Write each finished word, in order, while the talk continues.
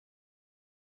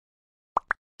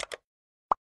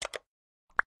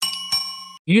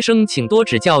余生请多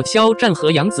指教，肖战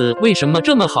和杨紫为什么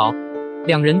这么好？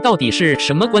两人到底是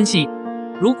什么关系？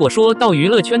如果说到娱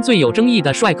乐圈最有争议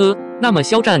的帅哥，那么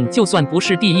肖战就算不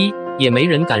是第一，也没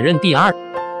人敢认第二。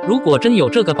如果真有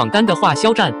这个榜单的话，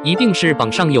肖战一定是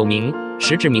榜上有名，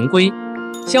实至名归。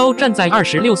肖战在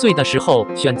26岁的时候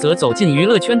选择走进娱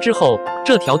乐圈之后，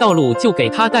这条道路就给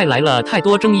他带来了太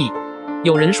多争议。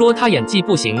有人说他演技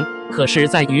不行，可是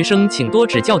在余生请多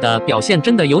指教的表现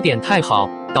真的有点太好，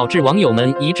导致网友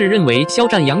们一致认为肖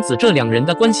战、杨紫这两人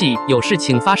的关系有事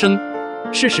情发生。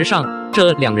事实上，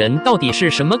这两人到底是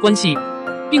什么关系，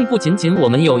并不仅仅我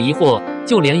们有疑惑，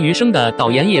就连余生的导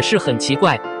演也是很奇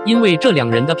怪，因为这两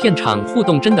人的片场互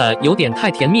动真的有点太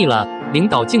甜蜜了，领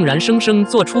导竟然生生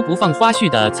做出不放花絮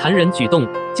的残忍举动，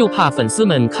就怕粉丝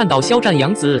们看到肖战、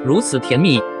杨紫如此甜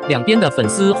蜜，两边的粉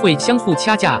丝会相互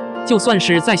掐架。就算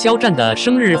是在肖战的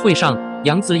生日会上，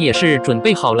杨紫也是准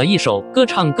备好了一首歌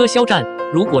唱歌肖战。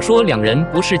如果说两人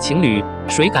不是情侣，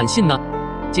谁敢信呢？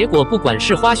结果不管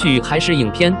是花絮还是影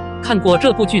片，看过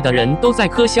这部剧的人都在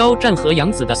磕肖战和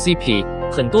杨紫的 CP，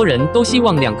 很多人都希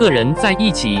望两个人在一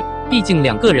起，毕竟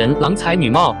两个人郎才女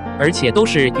貌，而且都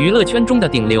是娱乐圈中的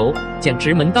顶流，简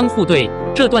直门当户对。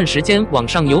这段时间网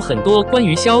上有很多关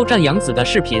于肖战、杨紫的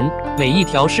视频，每一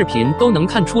条视频都能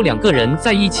看出两个人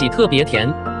在一起特别甜，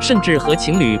甚至和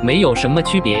情侣没有什么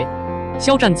区别。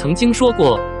肖战曾经说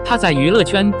过，他在娱乐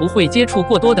圈不会接触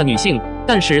过多的女性，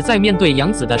但是在面对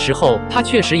杨紫的时候，他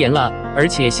确实严了。而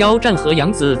且肖战和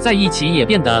杨紫在一起也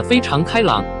变得非常开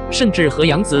朗，甚至和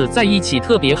杨紫在一起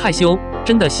特别害羞。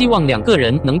真的希望两个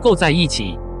人能够在一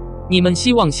起。你们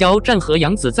希望肖战和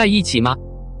杨紫在一起吗？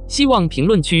希望评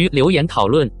论区留言讨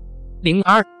论。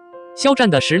02，肖战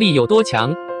的实力有多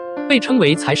强？被称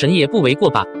为财神也不为过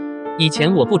吧？以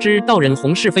前我不知道人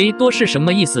红是非多是什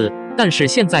么意思，但是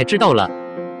现在知道了。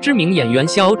知名演员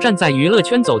肖战在娱乐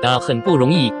圈走得很不容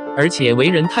易，而且为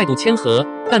人态度谦和，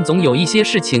但总有一些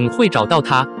事情会找到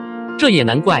他。这也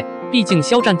难怪，毕竟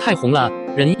肖战太红了，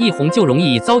人一红就容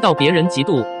易遭到别人嫉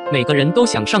妒，每个人都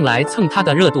想上来蹭他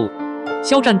的热度。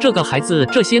肖战这个孩子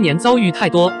这些年遭遇太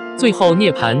多，最后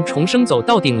涅槃重生走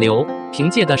到顶流，凭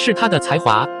借的是他的才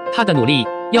华，他的努力。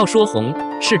要说红，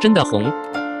是真的红，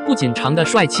不仅长得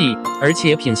帅气，而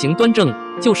且品行端正，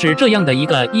就是这样的一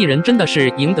个艺人真的是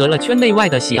赢得了圈内外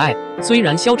的喜爱。虽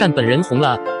然肖战本人红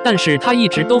了，但是他一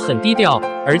直都很低调，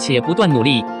而且不断努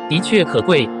力，的确可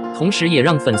贵，同时也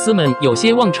让粉丝们有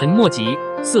些望尘莫及，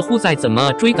似乎再怎么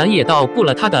追赶也到不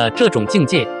了他的这种境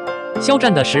界。肖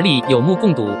战的实力有目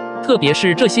共睹，特别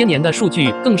是这些年的数据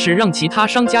更是让其他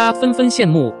商家纷纷羡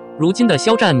慕。如今的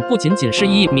肖战不仅仅是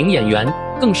一名演员，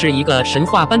更是一个神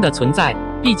话般的存在。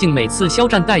毕竟每次肖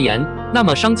战代言，那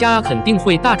么商家肯定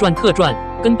会大赚特赚，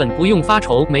根本不用发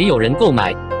愁没有人购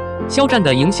买。肖战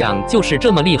的影响就是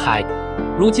这么厉害。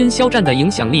如今肖战的影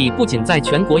响力不仅在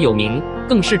全国有名，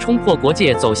更是冲破国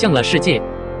界走向了世界。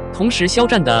同时肖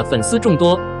战的粉丝众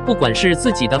多，不管是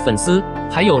自己的粉丝，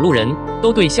还有路人，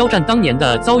都对肖战当年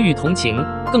的遭遇同情，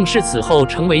更是此后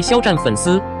成为肖战粉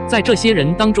丝。在这些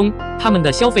人当中，他们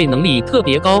的消费能力特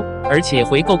别高，而且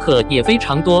回购客也非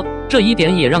常多，这一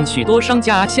点也让许多商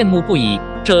家羡慕不已。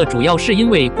这主要是因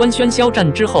为官宣肖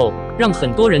战之后，让很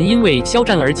多人因为肖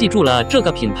战而记住了这个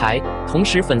品牌，同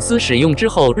时粉丝使用之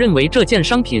后认为这件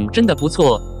商品真的不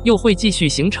错，又会继续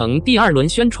形成第二轮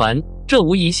宣传，这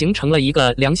无疑形成了一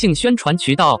个良性宣传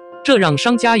渠道，这让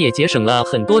商家也节省了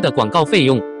很多的广告费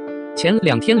用。前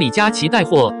2天李佳琦带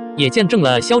货，也见证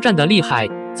了肖战的厉害。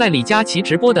在李佳琦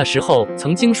直播的时候，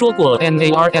曾经说过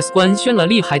NARS 官宣了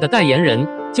厉害的代言人，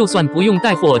就算不用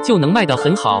带货就能卖得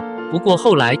很好。不过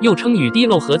后来又称与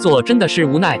D.H 合作真的是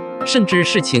无奈，甚至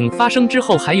事情发生之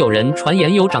后还有人传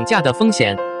言有涨价的风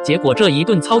险，结果这一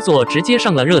顿操作直接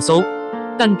上了热搜。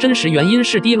但真实原因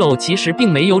是 D.H 其实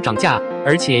并没有涨价，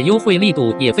而且优惠力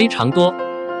度也非常多。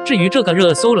至于这个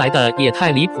热搜来的也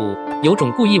太离谱，有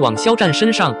种故意往肖战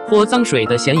身上泼脏水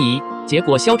的嫌疑。结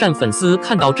果肖战粉丝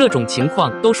看到这种情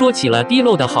况都说起了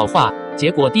D.H 的好话，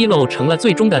结果 D.H 成了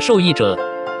最终的受益者。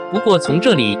不过从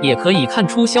这里也可以看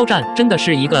出，肖战真的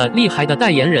是一个厉害的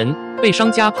代言人，被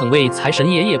商家捧为财神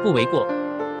爷也不为过。